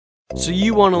So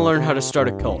you want to learn how to start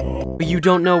a cult, but you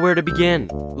don't know where to begin.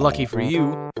 Lucky for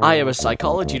you, I have a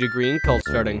psychology degree in cult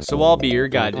starting, so I'll be your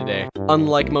guide today.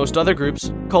 Unlike most other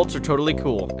groups, cults are totally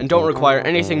cool, and don't require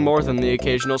anything more than the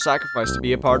occasional sacrifice to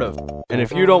be a part of. And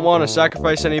if you don't want to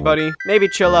sacrifice anybody, maybe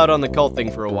chill out on the cult thing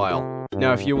for a while.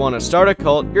 Now, if you want to start a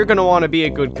cult, you're going to want to be a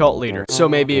good cult leader. So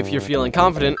maybe if you're feeling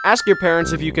confident, ask your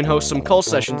parents if you can host some cult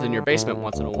sessions in your basement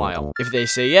once in a while. If they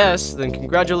say yes, then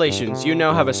congratulations, you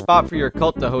now have a spot for your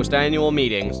cult to host annual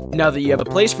meetings. Now that you have a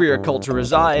place for your cult to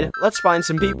reside, let's find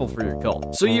some people for your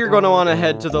cult. So you're going to want to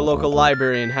head to the local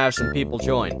library and have some people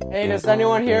join. Hey, does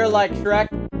anyone here like Shrek?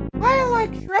 I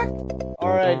like Shrek.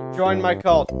 Alright, join my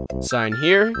cult. Sign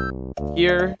here,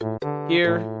 here,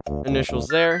 here, initials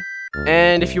there.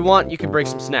 And if you want, you can bring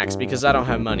some snacks, because I don't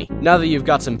have money. Now that you've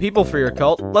got some people for your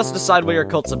cult, let's decide what your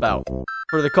cult's about.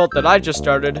 For the cult that I just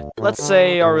started, let's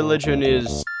say our religion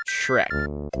is Shrek.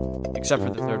 Except for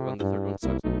the third one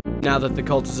sucks. Now that the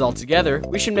cult is all together,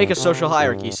 we should make a social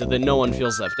hierarchy so that no one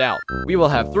feels left out. We will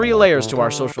have 3 layers to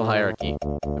our social hierarchy: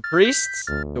 the priests,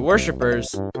 the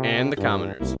worshippers, and the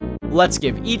commoners. Let's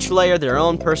give each layer their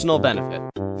own personal benefit.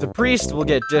 The priest will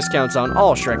get discounts on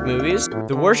all Shrek movies,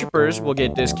 the worshippers will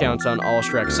get discounts on all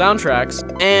Shrek soundtracks,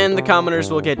 and the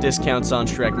commoners will get discounts on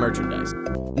Shrek merchandise.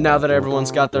 Now that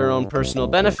everyone's got their own personal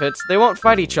benefits, they won't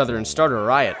fight each other and start a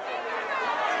riot.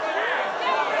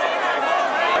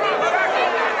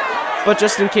 But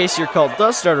just in case your cult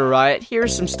does start a riot,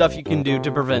 here's some stuff you can do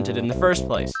to prevent it in the first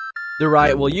place. The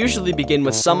riot will usually begin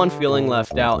with someone feeling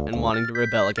left out and wanting to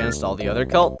rebel against all the other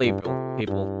cult people.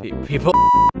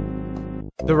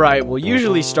 The riot will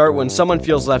usually start when someone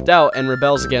feels left out and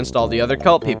rebels against all the other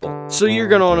cult people. So you're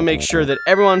going to want to make sure that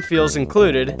everyone feels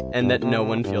included and that no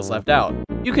one feels left out.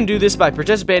 You can do this by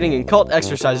participating in cult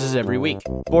exercises every week.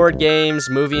 Board games,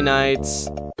 movie nights,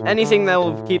 anything that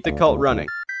will keep the cult running.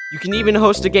 You can even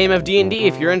host a game of D&D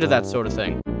if you're into that sort of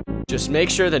thing. Just make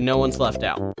sure that no one's left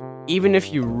out. Even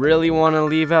if you really want to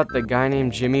leave out the guy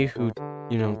named Jimmy who,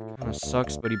 kind of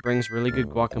sucks, but he brings really good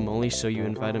guacamole, so you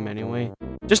invite him anyway.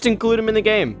 Just include him in the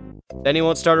game. Then he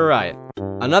won't start a riot.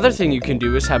 Another thing you can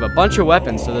do is have a bunch of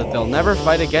weapons so that they'll never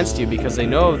fight against you because they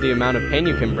know of the amount of pain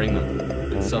you can bring them.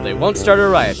 And so they won't start a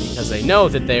riot because they know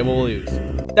that they will lose.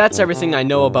 That's everything I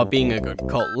know about being a good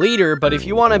cult leader, but if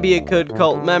you want to be a good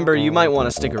cult member, you might want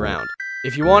to stick around.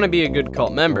 If you want to be a good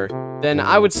cult member, then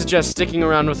I would suggest sticking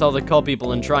around with all the cult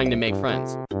people and trying to make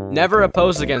friends. Never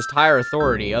oppose against higher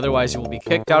authority, otherwise you will be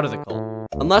kicked out of the cult.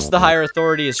 Unless the higher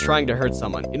authority is trying to hurt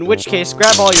someone, in which case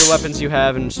grab all your weapons you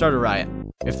have and start a riot.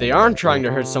 If they aren't trying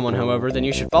to hurt someone, however, then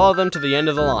you should follow them to the end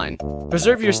of the line.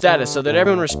 Preserve your status so that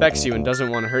everyone respects you and doesn't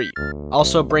want to hurt you.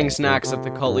 Also bring snacks if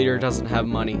the cult leader doesn't have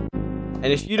money. And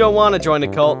if you don't want to join a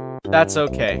cult, that's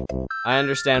okay. I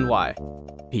understand why.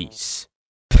 Peace.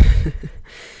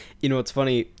 You know what's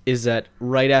funny is that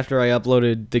right after I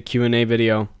uploaded the Q&A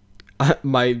video,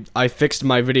 I fixed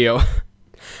my video.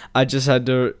 I just had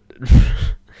to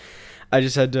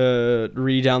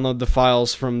re-download the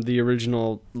files from the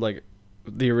original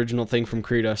thing from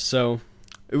Krita. So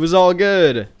it was all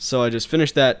good. So I just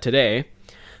finished that today.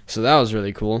 So that was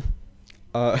really cool.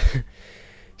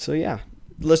 So yeah,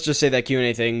 let's just say that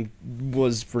Q&A thing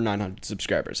was for 900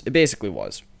 subscribers. It basically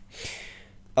was.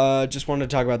 Just wanted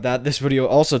to talk about that. This video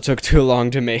also took too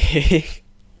long to make.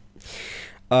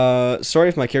 Sorry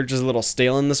if my character's a little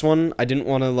stale in this one. I didn't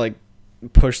want to,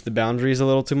 push the boundaries a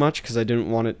little too much because I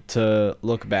didn't want it to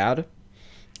look bad.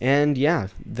 And yeah,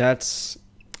 that's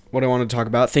what I wanted to talk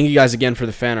about. Thank you guys again for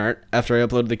the fan art. After I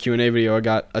uploaded the Q&A video, I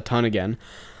got a ton again.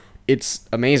 It's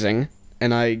amazing.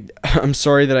 And I'm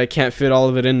sorry that I can't fit all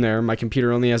of it in there. My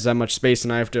computer only has that much space,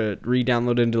 and I have to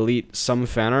re-download and delete some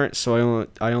fan art, so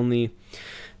I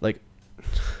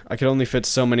could only fit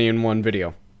so many in one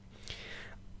video.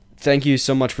 Thank you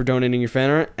so much for donating your fan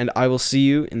art, and I will see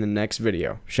you in the next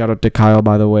video. Shout out to Kyle,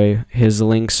 by the way. His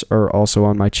links are also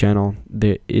on my channel.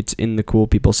 It's in the cool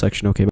people section. Okay, bye.